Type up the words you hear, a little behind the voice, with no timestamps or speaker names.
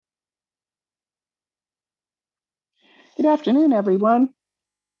Good afternoon, everyone.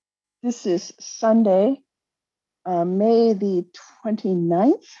 This is Sunday, May the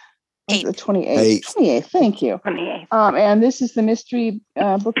 29th, or the 28th? 28th, thank you. 28th. And this is the Mystery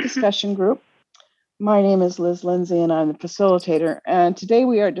Book Discussion Group. My name is Liz Lindsay, and I'm the facilitator. And today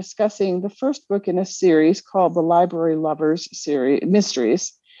we are discussing the first book in a series called the Library Lovers series,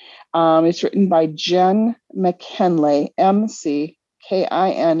 Mysteries. It's written by Jenn McKinley, McKinlay.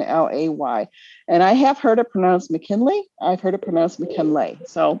 And I have heard it pronounced McKinley. I've heard it pronounced McKinley.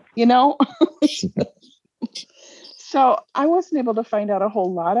 So, So I wasn't able to find out a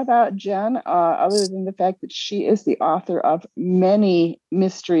whole lot about Jenn, other than the fact that she is the author of many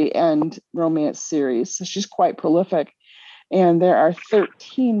mystery and romance series. So she's quite prolific. And there are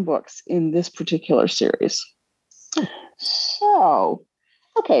 13 books in this particular series. So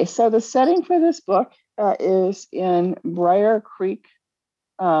the setting for this book is in Briar Creek,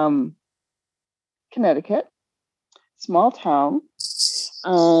 Connecticut, small town.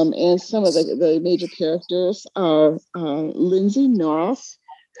 And some of the major characters are Lindsay Norris,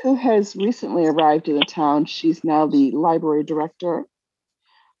 who has recently arrived in the town. She's now the library director.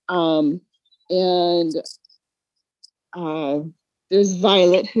 And there's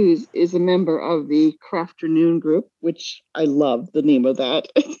Violet, who is a member of the Crafternoon group, which I love the name of that.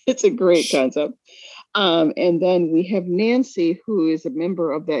 It's a great concept. And then we have Nancy, who is a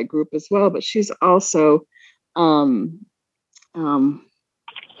member of that group as well, but she's also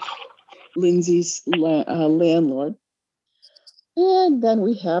Lindsay's landlord. And then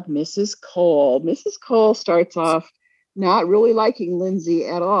we have Mrs. Cole. Mrs. Cole starts off not really liking Lindsay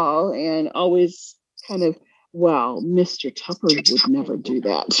at all, and always kind of, well, Mr. Tupper would never do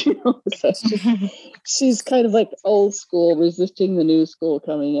that. So she's kind of like old school, resisting the new school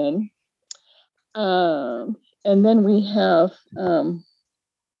coming in. And then we have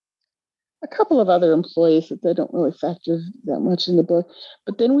a couple of other employees that they don't really factor that much in the book.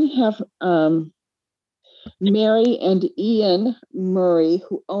 But then we have Mary and Ian Murray,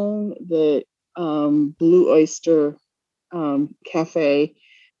 who own the Blue Oyster Cafe,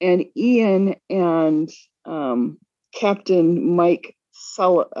 and Ian and Captain Mike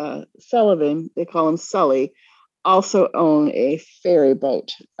Sullivan, they call him Sully, also own a ferry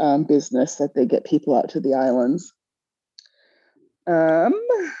boat business that they get people out to the islands.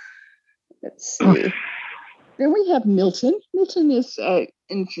 Let's see. Then we have Milton. Milton is an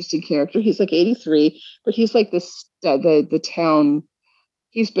interesting character. He's like 83, but he's like the town.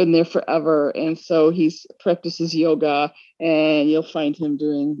 He's been there forever, and so he practices yoga, and you'll find him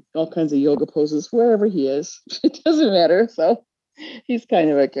doing all kinds of yoga poses wherever he is. It doesn't matter. So he's kind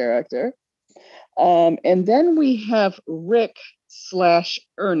of a character. And then we have Rick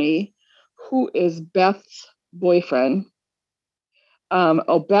 / Ernie, who is Beth's boyfriend.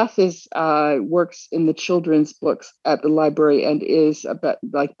 Beth works in the children's books at the library and is a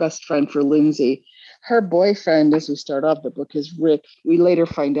best friend for Lindsay. Her boyfriend, as we start off the book, is Rick. We later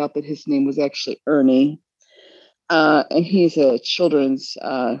find out that his name was actually Ernie, and he's a children's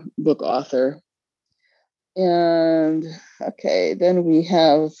book author. And then we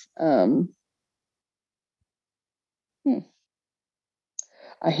have.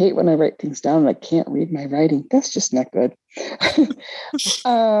 I hate when I write things down and I can't read my writing. That's just not good.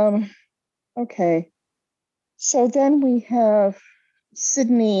 Okay. So then we have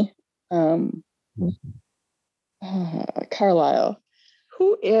Sydney Carlisle,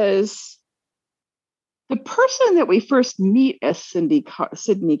 who is the person that we first meet as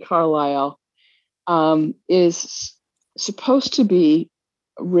Sydney Carlisle, is supposed to be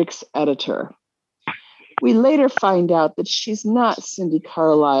Rick's editor. We later find out that she's not Cindy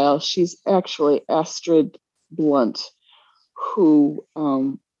Carlisle. She's actually Astrid Blunt, who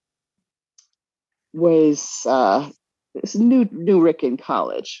was new Rick in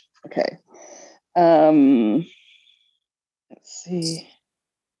college. Okay. Let's see.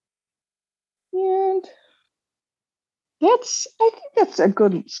 And I think that's a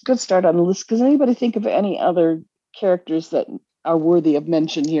good start on the list. Does anybody think of any other characters that are worthy of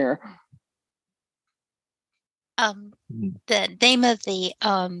mention here? The name of the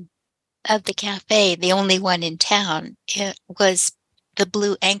cafe, the only one in town, it was the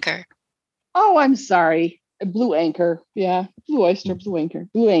Blue Anchor. Oh, I'm sorry. Blue Anchor. Yeah. Blue Oyster, Blue Anchor.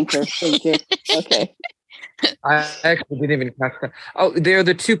 Blue Anchor. Thank you. Okay. I actually didn't even catch that. Oh, they're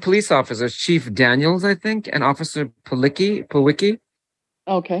the two police officers, Chief Daniels, I think, and Officer Pawicki.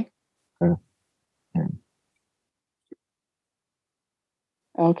 Okay.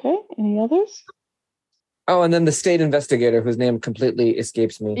 Okay. Any others? Oh, and then the state investigator, whose name completely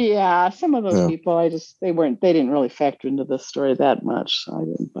escapes me. Yeah, some of those people, they didn't really factor into this story that much, so I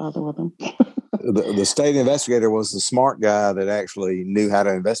didn't bother with them. the state investigator was the smart guy that actually knew how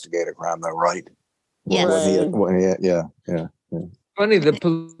to investigate a crime, though, right? Yeah. Yeah. Funny, the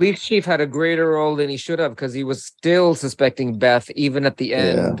police chief had a greater role than he should have because he was still suspecting Beth even at the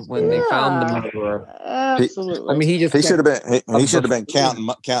end when they found the murderer. Absolutely. I mean, He should have been. He should have been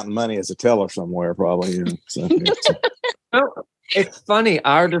counting money as a teller somewhere, probably. You know, so, it's funny.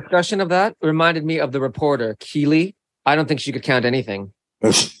 Our discussion of that reminded me of the reporter Keeley. I don't think she could count anything.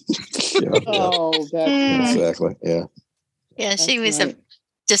 Oh, that's exactly. Yeah. Yeah, she was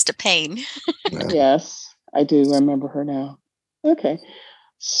just a pain. Yes, I do remember her now. Okay.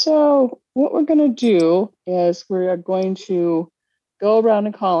 So what we're going to do is we're going to go around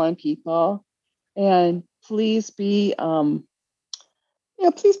and call on people, and please be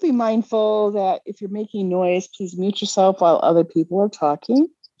please be mindful that if you're making noise, please mute yourself while other people are talking.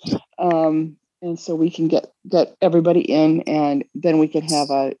 And so we can get everybody in, and then we can have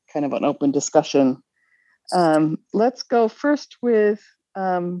a kind of an open discussion. Let's go first with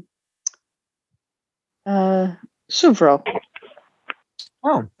Shuvro.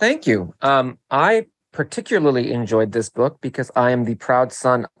 Oh, thank you. I particularly enjoyed this book because I am the proud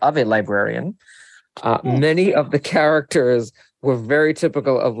son of a librarian. Many of the characters were very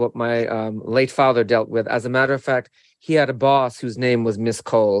typical of what my late father dealt with. As a matter of fact, he had a boss whose name was Miss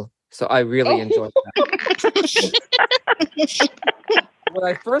Cole. So I really enjoyed that. When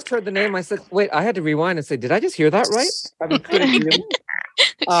I first heard the name, I said, wait, I had to rewind and say, did I just hear that right? I mean, could it really?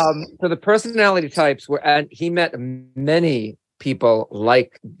 So the personality types were, and he met many people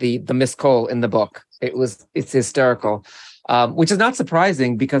like the Miss Cole in the book. It's hysterical, which is not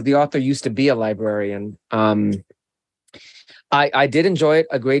surprising because the author used to be a librarian. I did enjoy it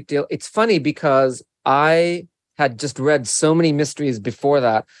a great deal. It's funny because I had just read so many mysteries before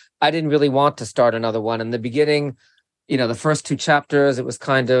that. I didn't really want to start another one. In the beginning, the first 2 chapters, it was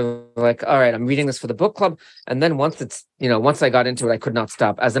kind of like, all right, I'm reading this for the book club. And then once I got into it, I could not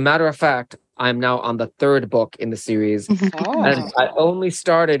stop. As a matter of fact, I'm now on the 3rd book in the series. Oh. And I only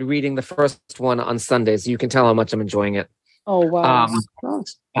started reading the first one on Sunday. So you can tell how much I'm enjoying it. Oh, wow.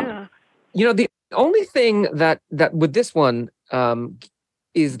 Yeah. The only thing that with this one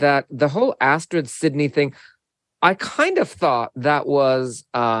is that the whole Astrid Sydney thing, I kind of thought that was,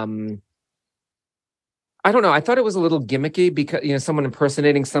 I don't know. I thought it was a little gimmicky because, someone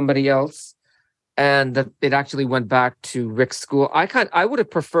impersonating somebody else, and that it actually went back to Rick's school. I would have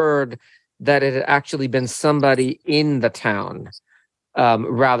preferred that it had actually been somebody in the town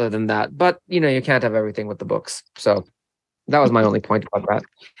rather than that. But, you can't have everything with the books. So that was my only point about that.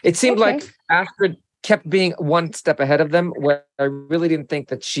 It seemed like Astrid kept being one step ahead of them, where I really didn't think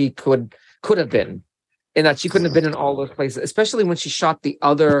that she could have been, in that she couldn't have been in all those places, especially when she shot the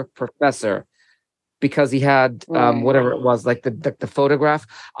other professor because he had whatever it was, like the photograph.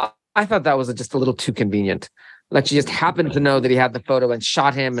 I thought that was just a little too convenient. Like she just happened to know that he had the photo and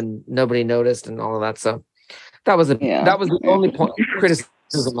shot him and nobody noticed and all of that. So that was the only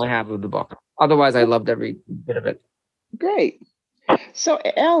criticism I have of the book. Otherwise, I loved every bit of it. Great. So,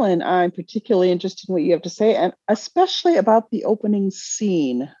 Alan, I'm particularly interested in what you have to say, and especially about the opening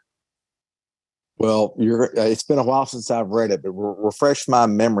scene. Well, it's been a while since I've read it, but refresh my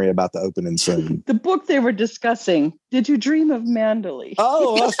memory about the opening scene. The book they were discussing. Did you dream of Manderley?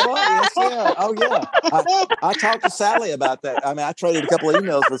 Oh, that's right. Yes, yeah. Oh, yeah. I talked to Sally about that. I mean, I traded a couple of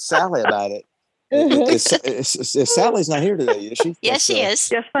emails with Sally about it. Sally's not here today, is she? Yes, she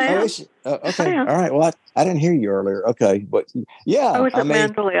is. Yes, I am. Okay. All right. Well, I didn't hear you earlier. Okay. But yeah. I was at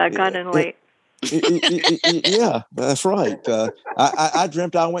Manderley. I got in late. Yeah, that's right. I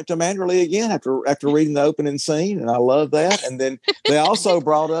dreamt I went to Manderley again after reading the opening scene, and I love that. And then they also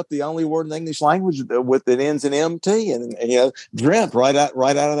brought up the only word in the English language with that ends in MT, and dreamt right out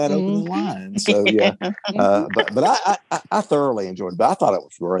of that opening line. So yeah, but I thoroughly enjoyed it. But I thought it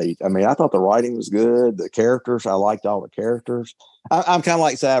was great. I mean, I thought the writing was good. The characters, I liked all the characters. I'm kind of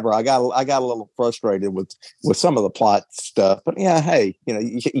like Sabra. I got a little frustrated with some of the plot stuff, but yeah, hey,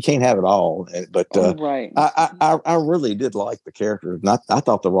 you can't have it all. But right. I really did like the characters, and I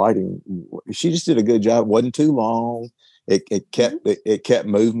thought the writing. She just did a good job. It wasn't too long. It kept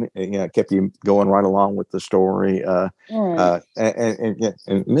movement. It kept you going right along with the story. And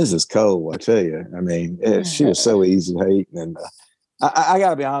Mrs. Cole, I tell you, I mean, she was so easy to hate. And I got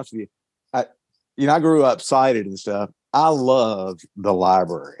to be honest with you. I grew up sighted and stuff. I loved the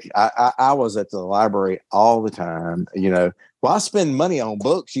library. I was at the library all the time. Well, I spend money on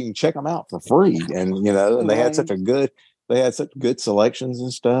books. You can check them out for free, and and they had such good selections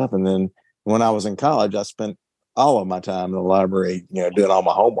and stuff. And then when I was in college, I spent all of my time in the library, doing all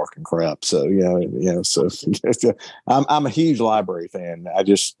my homework and crap. So, so I'm a huge library fan. I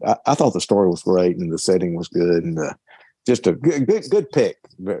thought the story was great and the setting was good, and just a good pick.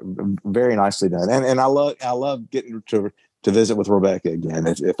 Very nicely done. And I love getting to visit with Rebecca again,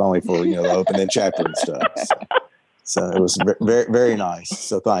 if only for, the open-end chapter and stuff. So it was very, very nice.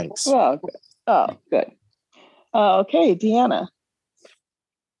 So thanks. Well, good. Oh, good. Okay, Deanna.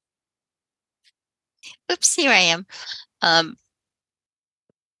 Oops, here I am.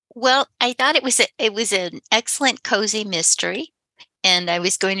 Well, I thought it was an excellent cozy mystery, and I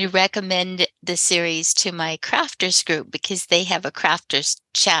was going to recommend the series to my crafters group because they have a crafters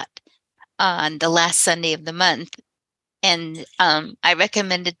chat on the last Sunday of the month, and I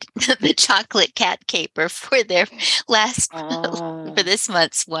recommended the chocolate cat caper for their last for this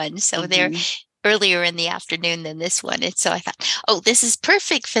month's one. So they're earlier in the afternoon than this one, and so I thought, oh, this is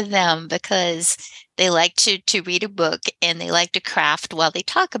perfect for them because they like to read a book and they like to craft while they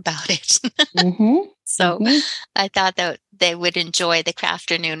talk about it. So I thought that they would enjoy the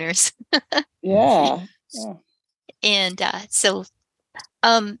crafternooners. Yeah. And so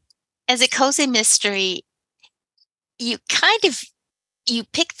as a cozy mystery, you pick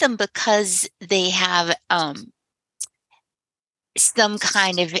them because they have some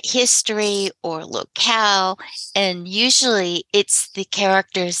kind of history or locale, and usually it's the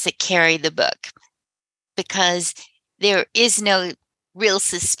characters that carry the book because there is no real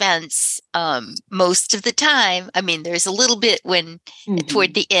suspense most of the time. I mean, there's a little bit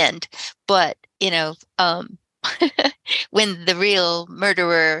toward the end, but when the real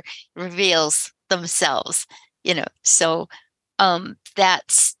murderer reveals themselves, so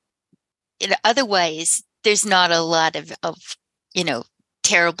that's otherwise there's not a lot of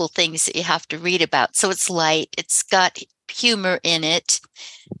terrible things that you have to read about. So it's light, it's got humor in it,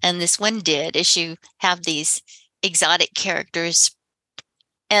 and this one did, as you have these exotic characters.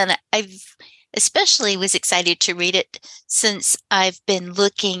 And I've especially was excited to read it since I've been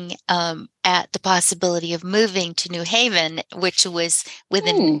looking at the possibility of moving to New Haven, which was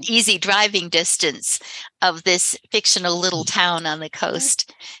within easy driving distance of this fictional little town on the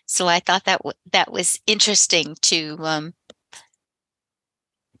coast. So I thought that was interesting to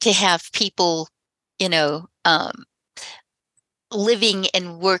have people, living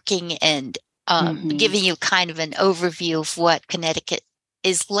and working and giving you kind of an overview of what Connecticut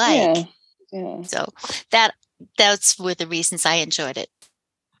is like. Yeah. So that's were the reasons I enjoyed it.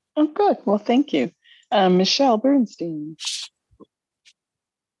 Oh, good. Well, thank you. Michelle Bernstein.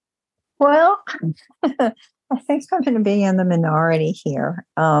 Well, I think I'm going to be in the minority here.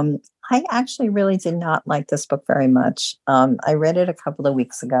 I actually really did not like this book very much. I read it a couple of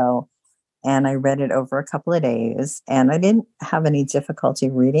weeks ago, and I read it over a couple of days, and I didn't have any difficulty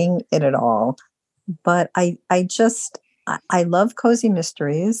reading it at all. But I love cozy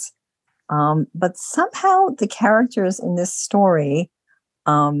mysteries, but somehow the characters in this story,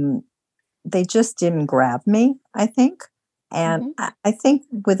 they just didn't grab me, I think. And I think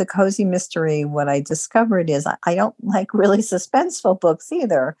with a cozy mystery, what I discovered is I don't like really suspenseful books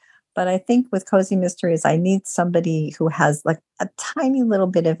either. But I think with cozy mysteries, I need somebody who has like a tiny little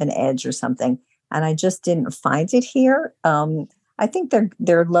bit of an edge or something. And I just didn't find it here. I think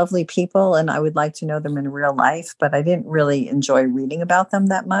they're lovely people, and I would like to know them in real life, but I didn't really enjoy reading about them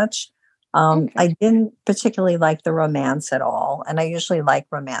that much. I didn't particularly like the romance at all. And I usually like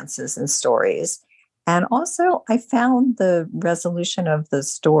romances and stories. And also, I found the resolution of the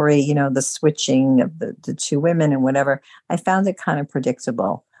story, the switching of the two women and whatever, I found it kind of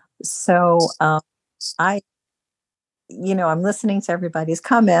predictable. So I'm listening to everybody's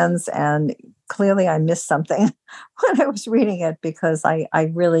comments, and clearly I missed something when I was reading it because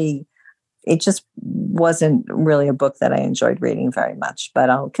it just wasn't really a book that I enjoyed reading very much. But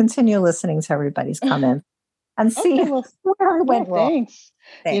I'll continue listening to everybody's comments and see where I went wrong.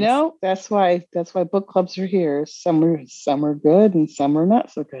 Thanks. That's why book clubs are here. Some are good and some are not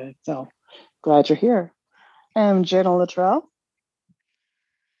so good. So glad you're here. Jenn Luttrell.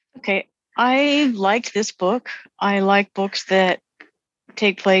 Okay. I liked this book. I like books that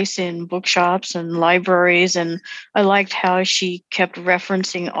take place in bookshops and libraries, and I liked how she kept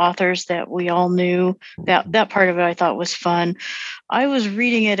referencing authors that we all knew. That part of it I thought was fun. I was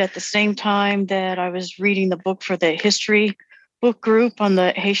reading it at the same time that I was reading the book for the history book group on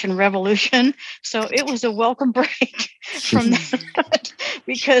the Haitian Revolution. So it was a welcome break from that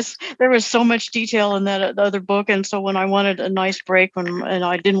because there was so much detail in that other book. And so when I wanted a nice break and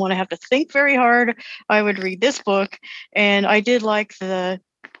I didn't want to have to think very hard, I would read this book. And I did like the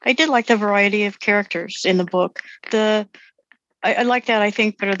variety of characters in the book. I like that, I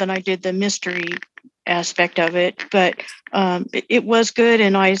think, better than I did the mystery aspect of it, but it was good,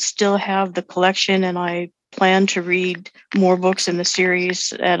 and I still have the collection, and I plan to read more books in the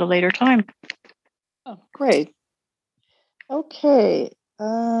series at a later time. Oh, great. Okay,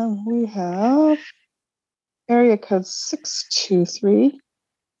 we have area code 623.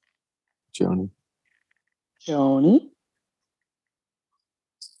 Joni.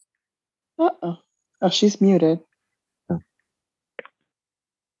 Uh-oh. Oh, she's muted.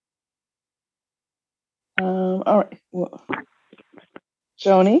 All right. Well,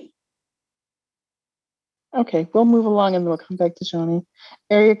 Joni. Okay, we'll move along and we'll come back to Joni.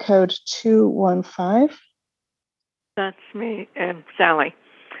 Area code 215. That's me, Sally.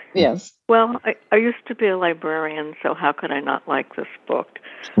 Yes. Well, I used to be a librarian, so how could I not like this book?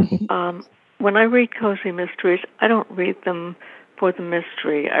 When I read cozy mysteries, I don't read them for the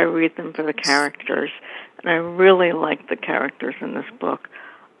mystery. I read them for the characters, and I really like the characters in this book.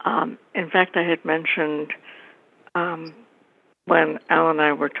 In fact, I had mentioned when Al and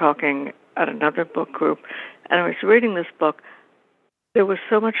I were talking at another book group, and I was reading this book, there was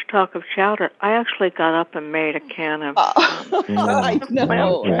so much talk of chowder. I actually got up and made a can of I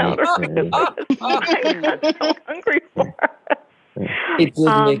know, chowder because I was so hungry for it. It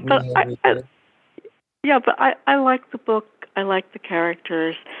did make me hungry. But I like the book. I like the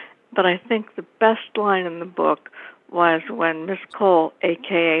characters. But I think the best line in the book was when Miss Cole,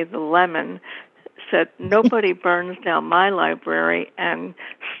 a.k.a. the Lemon, said, "Nobody burns down my library," and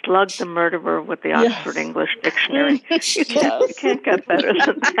slugged the murderer with the Oxford English Dictionary. You can't get better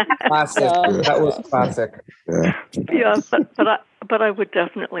than that. Classic. That was classic. Yeah, but I would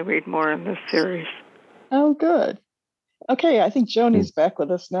definitely read more in this series. Oh, good. Okay, I think Joni's back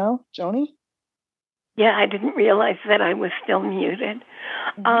with us now. Joni? Yeah, I didn't realize that I was still muted.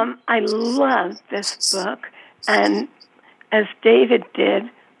 I love this book, and as David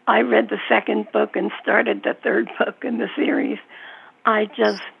did, I read the second book and started the third book in the series. I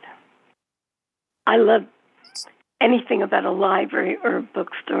love anything about a library or a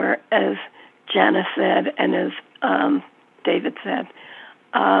bookstore, as Jana said and as David said.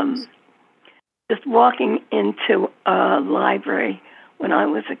 Just walking into a library when I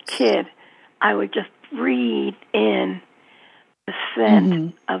was a kid, I would just breathe in the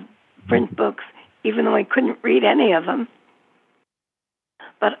scent of print books, even though I couldn't read any of them.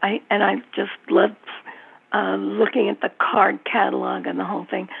 But I just loved looking at the card catalog and the whole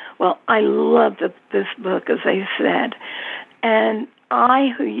thing. Well, I loved this book, as I said. And I,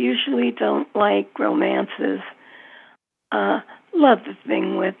 who usually don't like romances, love the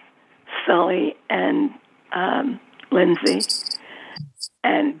thing with Sully and Lindsay.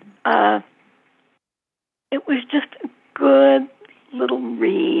 And it was just a good little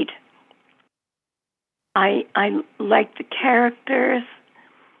read. I liked the characters.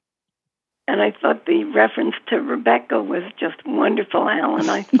 And I thought the reference to Rebecca was just wonderful, Alan.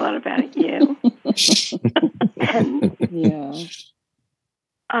 I thought about you. And,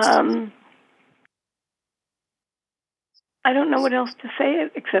 I don't know what else to say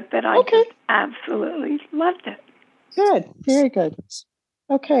except that I just absolutely loved it. Good. Very good.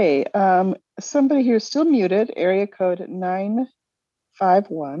 Okay. Somebody here is still muted. Area code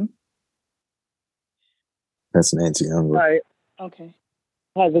 951. That's Nancy Unger. Hi. Okay.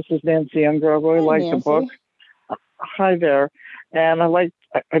 Hi, this is Nancy Unger. I really like the book. Hi there. And I like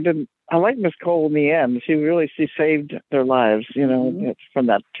Miss Cole in the end. She saved their lives, from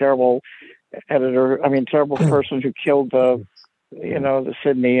that terrible terrible person who killed the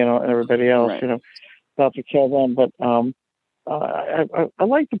Sydney, and everybody else, about to kill them. But I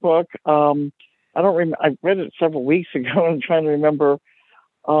like the book. I read it several weeks ago and I'm trying to remember.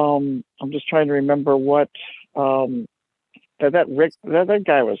 I'm just trying to remember what that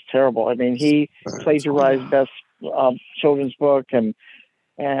guy was terrible. I mean, he plagiarized best children's book, and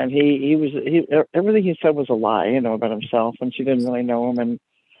he everything he said was a lie, about himself, and she didn't really know him. And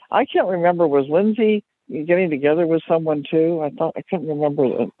I can't remember, was Lindsay getting together with someone too? I couldn't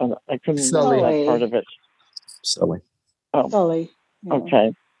remember. I couldn't remember that part of it. Sully. Oh, Sully. Yeah.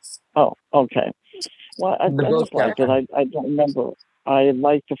 Okay. Oh, okay. Well, I just liked it. I don't remember. I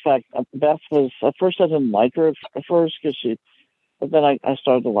liked the fact that Beth was, at first I didn't like her at first, but then I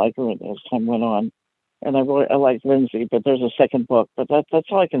started to like her as time went on. And I liked Lindsay, but there's a second book. But that's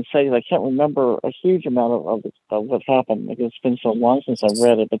all I can say. I can't remember a huge amount of what happened because it's been so long since I've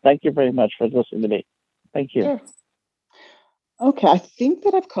read it. But thank you very much for listening to me. Thank you. Sure. Okay, I think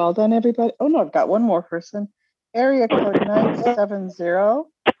that I've called on everybody. Oh, no, I've got one more person. Area code 970.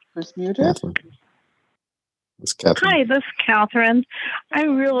 Who's muted? It's Catherine. Hi, this is Catherine. I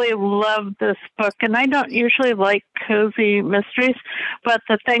really love this book, and I don't usually like cozy mysteries, but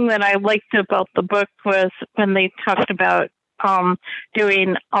the thing that I liked about the book was when they talked about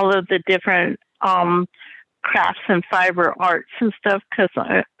doing all of the different crafts and fiber arts and stuff, because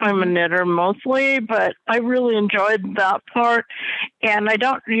I'm a knitter mostly, but I really enjoyed that part. And I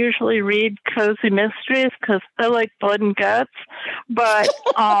don't usually read cozy mysteries because I like blood and guts, but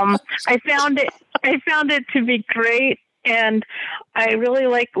I found it to be great. And I really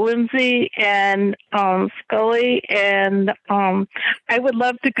like Lindsay and Scully, and I would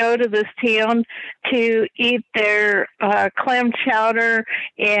love to go to this town to eat their clam chowder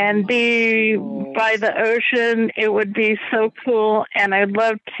and be by the ocean. It would be so cool, and I'd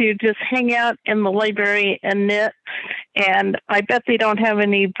love to just hang out in the library and knit. And I bet they don't have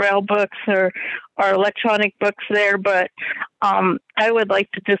any Braille books or electronic books there, but I would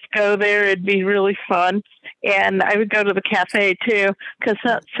like to just go there. It'd be really fun. And I would go to the cafe too, because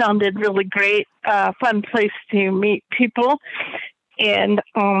that sounded really great. Fun place to meet people. And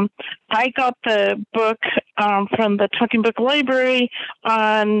I got the book from the Talking Book Library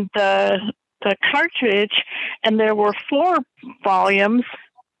on the cartridge, and there were 4 volumes.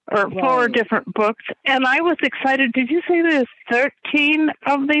 Or 4 different books, and I was excited. Did you say there's 13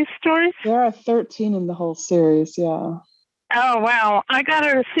 of these stories? There are 13 in the whole series, yeah. Oh, wow. I got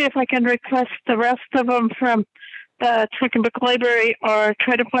to see if I can request the rest of them from the Talking Book Library or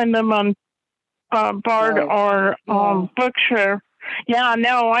try to find them on Bard or Bookshare. Yeah,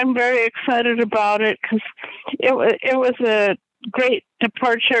 no, I'm very excited about it because it was a great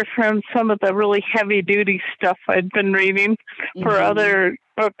departure from some of the really heavy-duty stuff I'd been reading for other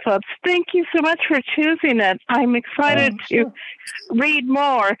book clubs. Thank you so much for choosing it. I'm excited to read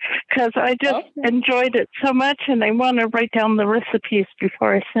more because I just enjoyed it so much, and I want to write down the recipes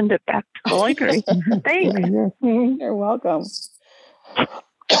before I send it back to the library. Thanks. You're welcome.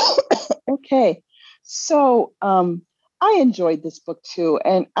 Okay, so I enjoyed this book too,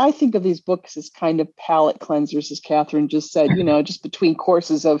 and I think of these books as kind of palate cleansers, as Catherine just said. Just between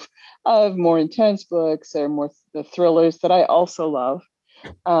courses of more intense books or more the thrillers that I also love.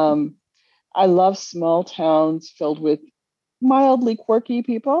 I love small towns filled with mildly quirky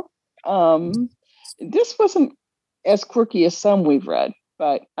people. This wasn't as quirky as some we've read,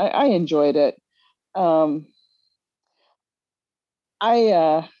 but I enjoyed it.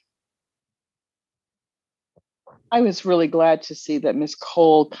 I was really glad to see that Miss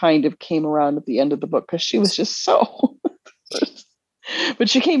Cole kind of came around at the end of the book because she was just so. But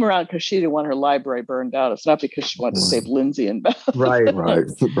she came around because she didn't want her library burned out. It's not because she wanted to save Lindsay and Beth. Right.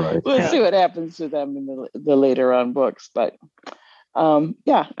 We'll see what happens to them in the later on books. But I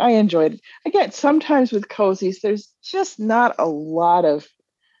enjoyed it. Again, sometimes with cozies, there's just not a lot of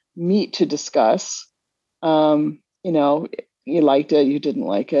meat to discuss. You liked it, you didn't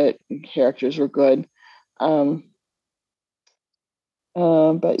like it. Characters were good. But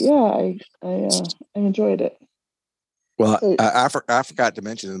yeah, I enjoyed it. Well, I forgot to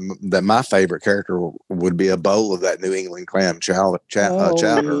mention that my favorite character would be a bowl of that New England clam chowder,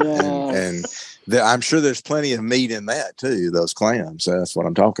 and I'm sure there's plenty of meat in that too. Those clams, that's what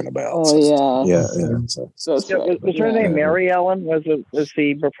I'm talking about. Yeah. Was her name Mary Ellen? Was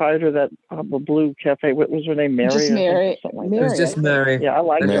the proprietor of that Blue Cafe? What was her name? Mary? Just Mary. It was just Mary. Yeah, I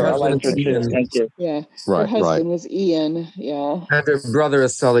liked her. I liked her too. Thank you. Yeah. Her husband was Ian. Yeah. And her brother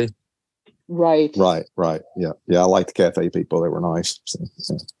is Sully. Right. Yeah. I like the cafe people. They were nice.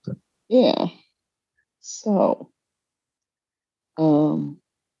 Yeah. So, well,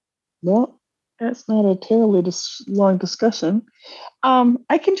 that's not a terribly long discussion.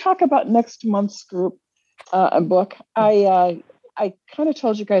 I can talk about next month's group book. I kind of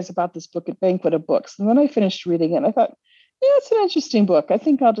told you guys about this book at Banquet of Books, and then I finished reading it, and I thought, it's an interesting book. I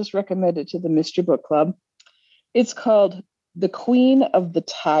think I'll just recommend it to the Mystery Book Club. It's called The Queen of the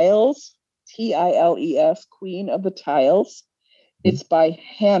Tiles. Tiles, Queen of the Tiles. It's by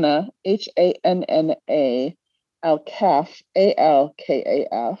Hannah, Hanna, Alkaf,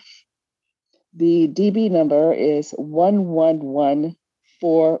 Alkaf. The DB number is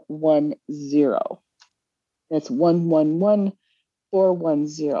 111410. That's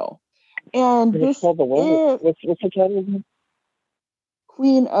 111410. And this is what's the title?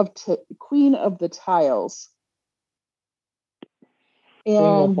 Queen of the Tiles.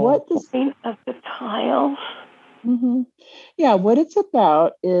 And what this Queen of the Tiles. Mm-hmm. Yeah, what it's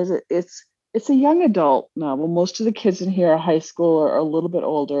about is it's a young adult novel. Most of the kids in here are high school or a little bit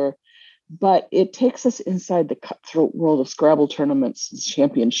older, but it takes us inside the cutthroat world of Scrabble tournaments and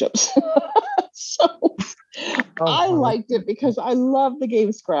championships. I liked it because I love the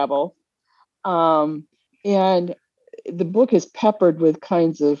game Scrabble. And the book is peppered with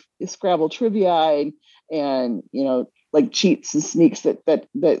kinds of Scrabble trivia and like cheats and sneaks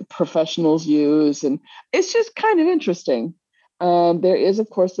that professionals use, and it's just kind of interesting. There is, of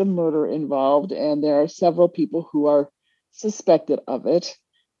course, a murder involved, and there are several people who are suspected of it,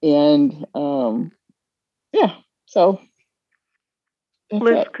 and yeah. So,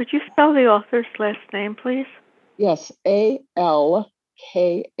 Liz, could you spell the author's last name, please? Yes, Alkaf,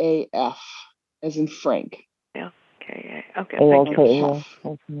 as in Frank. Okay, thank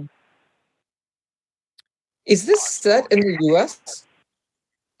you. Is this set in the U.S.?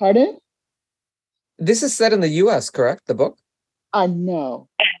 Pardon? This is set in the U.S., correct? The book? No.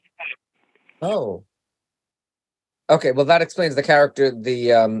 Oh. Okay, well, that explains the character, the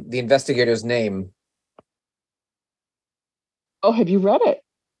investigator's name. Oh, have you read it?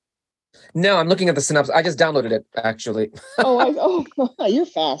 No, I'm looking at the synopsis. I just downloaded it, actually. You're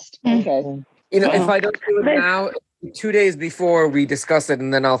fast. Okay. If I don't do it now, 2 days before we discuss it,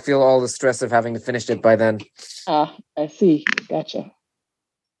 and then I'll feel all the stress of having finished it by then. I see. Gotcha.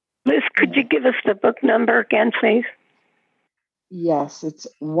 Liz, could you give us the book number again, please? Yes, it's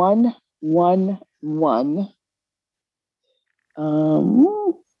 111.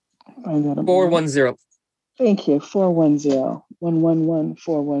 410. Thank you. 410. 111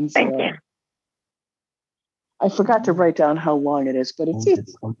 410. Thank you. I forgot to write down how long it is, but it's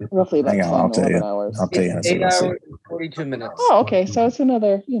roughly about 10, 11 hours. I'll tell you. 8 hours and 42 minutes. Oh, okay. So it's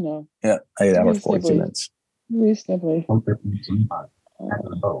another, Yeah, 8 hours, 42 minutes. Reasonably.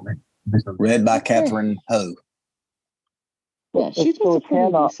 Read by Catherine Ho. Yeah, she does a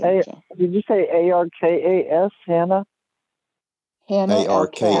pretty research. Did you say ARKAS, Hannah? Hannah.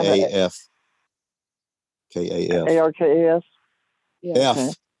 ARKAF. KAF. ARKAS? Yeah.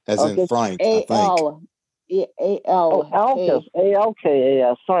 F, as in Frank, I think. AL. ALKAS.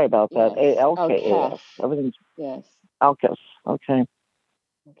 ALKAS. Sorry about that. ALKAS. Everything's. Yes. ALKAS. Okay.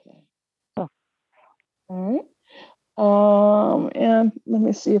 Huh. All right. And let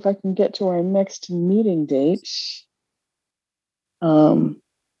me see if I can get to our next meeting date.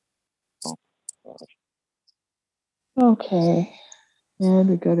 Okay. And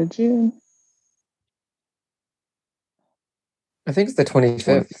we go to June. I think it's the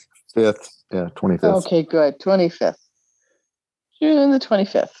 25th. 5th. Yeah, 25th. Okay, good. 25th. June the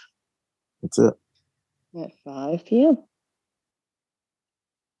 25th. That's it. At 5 p.m.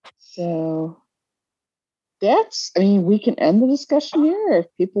 So we can end the discussion here if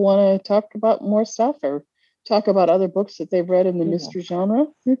people want to talk about more stuff or talk about other books that they've read in the mystery genre.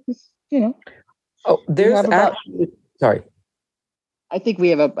 Oh, there's sorry. I think we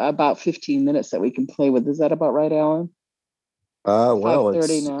have about 15 minutes that we can play with. Is that about right, Alan? Well,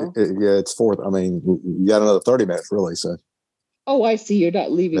 it's now. It's 4th. I mean, you got another 30 minutes, really. So. Oh, I see. You're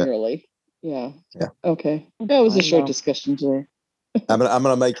not leaving early. Yeah. Yeah. Okay. That was a short discussion today. I'm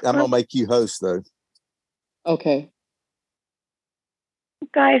gonna make you host though. Okay.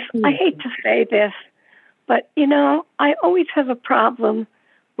 Guys, I hate to say this, but I always have a problem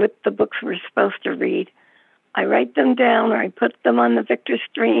with the books we're supposed to read. I write them down or I put them on the Victor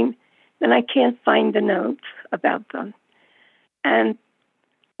stream, then I can't find the notes about them. And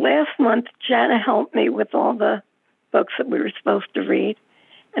last month, Jana helped me with all the books that we were supposed to read,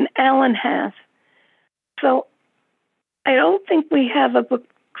 and Alan has. So I don't think we have a book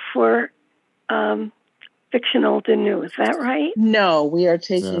for Fiction Old and New. Is that right? No, we are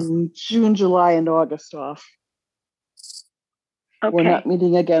taking June, July, and August off. Okay. We're not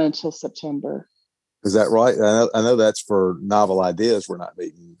meeting again until September. Is that right? I know that's for novel ideas. We're not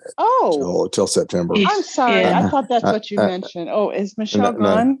meeting till September. I'm sorry. I thought that's what you mentioned. Oh, is Michelle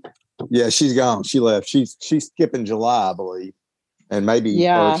gone? No. Yeah, she's gone. She left. She's skipping July, I believe, and maybe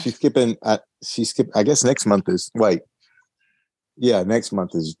she's skipping. I guess next month is. Wait. Yeah, next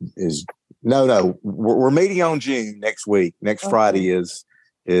month is no. We're meeting on June next week. Next Friday is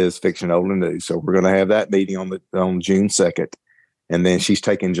Fiction Old and New. So we're going to have that meeting on June 2nd. And then she's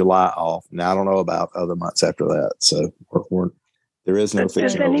taking July off. Now I don't know about other months after that. So there is no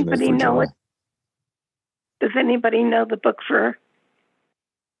Fiction. Does anybody know it? Does anybody know the book for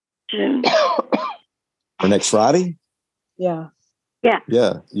June? For next Friday? Yeah.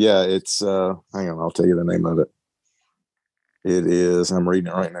 It's hang on, I'll tell you the name of it. It is. I'm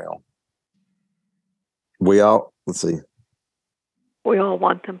reading it right now. Let's see. We all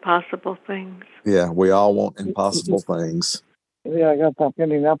want impossible things. Yeah, we all want impossible things. Yeah, I got that.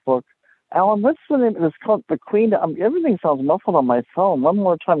 Getting that book. Alan, what's the name? It's called The Queen. Everything sounds muffled on my phone. One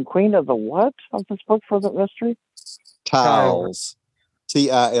more time. Queen of the what? Of this book for the mystery? Tiles.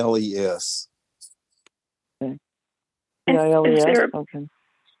 TILES. Okay. TILES. Okay.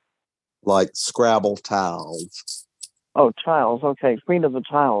 like Scrabble tiles. Oh, tiles. Okay, Queen of the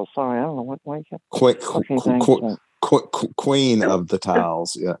Tiles. Sorry, I don't know what. Why Queen of the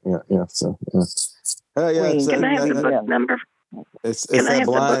Tiles. Yeah. So, yeah. Can I have the book number? It's that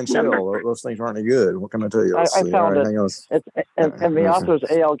blind shell. Those things aren't any good. What can I tell you? I found it. And the author's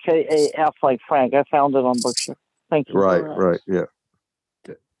ALKAF, like Frank. I found it on Bookshare. Thank you. Right. Yeah.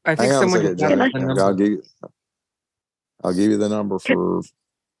 I think someone. I'll give you the number for.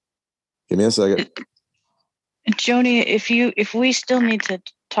 Give me a second. Joni, if we still need to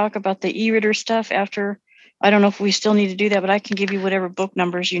talk about the e-reader stuff after, I don't know if we still need to do that, but I can give you whatever book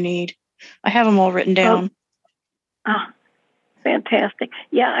numbers you need. I have them all written down. Fantastic.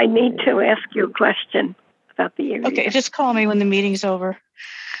 Yeah, I need to ask you a question about the e-reader. Okay, just call me when the meeting's over.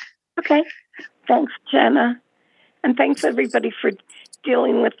 Okay. Thanks, Jenna. And thanks, everybody, for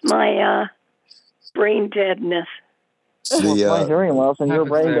dealing with my brain deadness. My hearing loss and your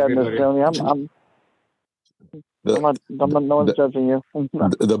brain deadness, Joni. I'm not judging you.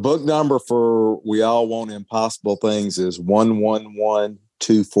 The book number for We All Want Impossible Things is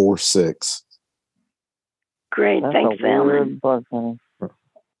 111246. Great. That's thanks, Alan. Book, honey.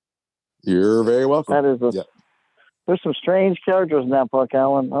 You're very welcome. That is There's some strange characters in that book,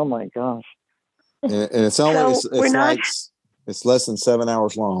 Alan. Oh my gosh. And it's only it's less than 7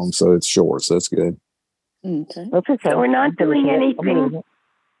 hours long, so it's short, so it's good. Okay. That's okay. So we're not doing anything.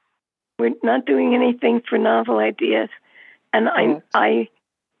 We're not doing anything for novel ideas. And I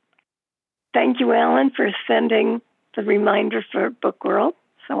thank you, Alan, for sending the reminder for Book World,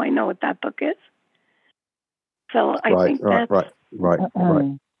 so I know what that book is. So I think that's right.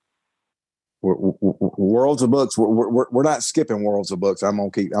 Worlds of Books. We're not skipping Worlds of Books. I'm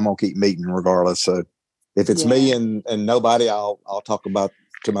gonna keep meeting regardless. So if it's me and nobody, I'll talk to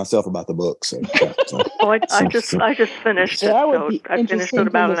myself about the book. So, I just finished it. I finished it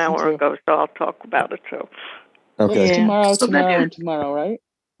about an hour ago, so I'll talk about it too. Okay. Tomorrow, and tomorrow, right?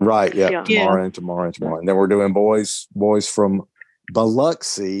 Right. Yeah. Tomorrow and tomorrow. And then we're doing boys from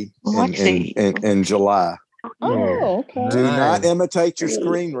Biloxi in July. Oh, okay. Do not imitate your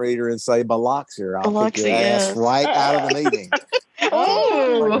screen reader and say Biloxi. I'll kick your ass right out of the meeting.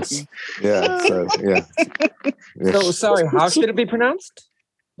 Yeah. So yeah. So sorry. How should it be pronounced?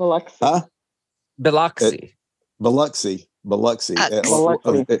 Biloxi. Huh? Biloxi. Biloxi. Biloxi,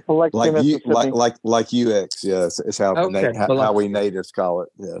 like UX. Yeah, it's how we natives call it.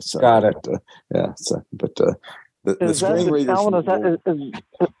 Yeah. So, got it. The screen reader.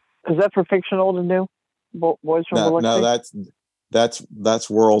 Is that for fiction, old and new? Boys from Biloxi? No, that's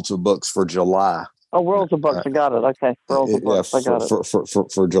Worlds of Books for July. Oh, Worlds of Books. I got it. Okay, Worlds of Books. I got it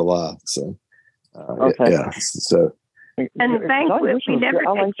for July. So okay. Yeah. So and Banquet, we never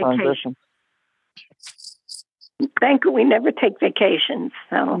take vacations. Banquet, we never take vacations.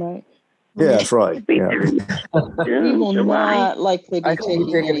 So yeah, that's right. We will not likely be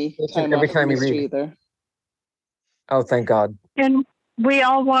taking any time off from history either. Oh, thank God. And We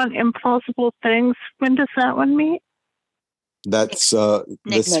All Want Impossible Things. When does that one meet? That's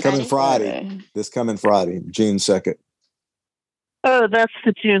this coming Friday. This coming Friday, June 2nd. Oh, that's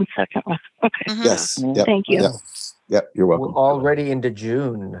the June 2nd one. Okay. Mm-hmm. Yes. Yep. Thank you. Yep. You're welcome. We're already into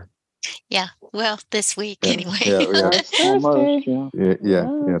June. Yeah. Well, this week anyway. Yeah.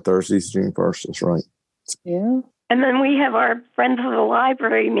 Thursday's June 1st. That's right. Yeah. And then we have our Friends of the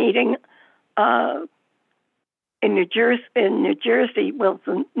Library meeting in New Jersey,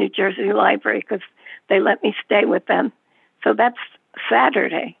 Wilson, New Jersey Library, because they let me stay with them. So that's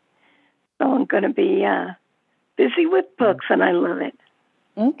Saturday. So I'm going to be busy with books, and I love it.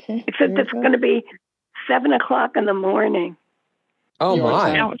 Okay. Except it's going to be 7:00 in the morning. Oh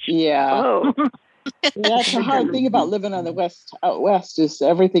my! Yeah. Oh. That's the hard thing about living on the out west is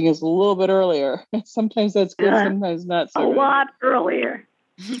everything is a little bit earlier. Sometimes that's good, sometimes not so. A lot earlier.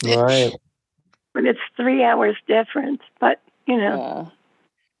 Right. But it's 3 hours difference. But Yeah.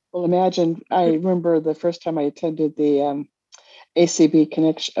 Well, imagine. I remember the first time I attended the ACB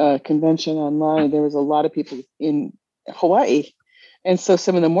convention online. There was a lot of people in Hawaii, and so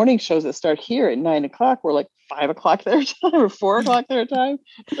some of the morning shows that start here at 9:00 were like 5:00 their time or 4:00 their time.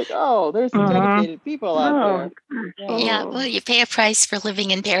 It's like, oh, there's some dedicated people out there. Yeah. Well, you pay a price for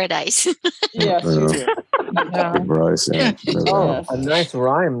living in paradise. Yes, you do. Price, yeah. Oh, a nice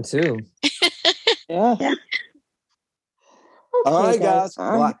rhyme too. Yes. Yeah. All right, guys.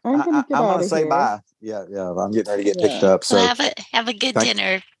 I'm going to say bye. Yeah. I'm getting ready to get picked up. So well, have a good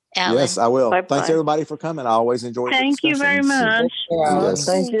dinner, Alan. Yes, I will. Bye-bye. Thanks everybody for coming. I always enjoy it. Thank you very much. Yes.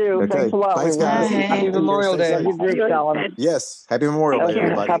 Thank you. Okay. Thanks a lot. Thanks, guys. Happy Memorial Day. Love you, groups, Alan. Yes. Happy Memorial Day,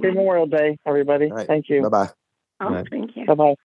 everybody. Happy Memorial Day, everybody. Right. Thank you. Bye-bye. Oh, thank you. Bye-bye.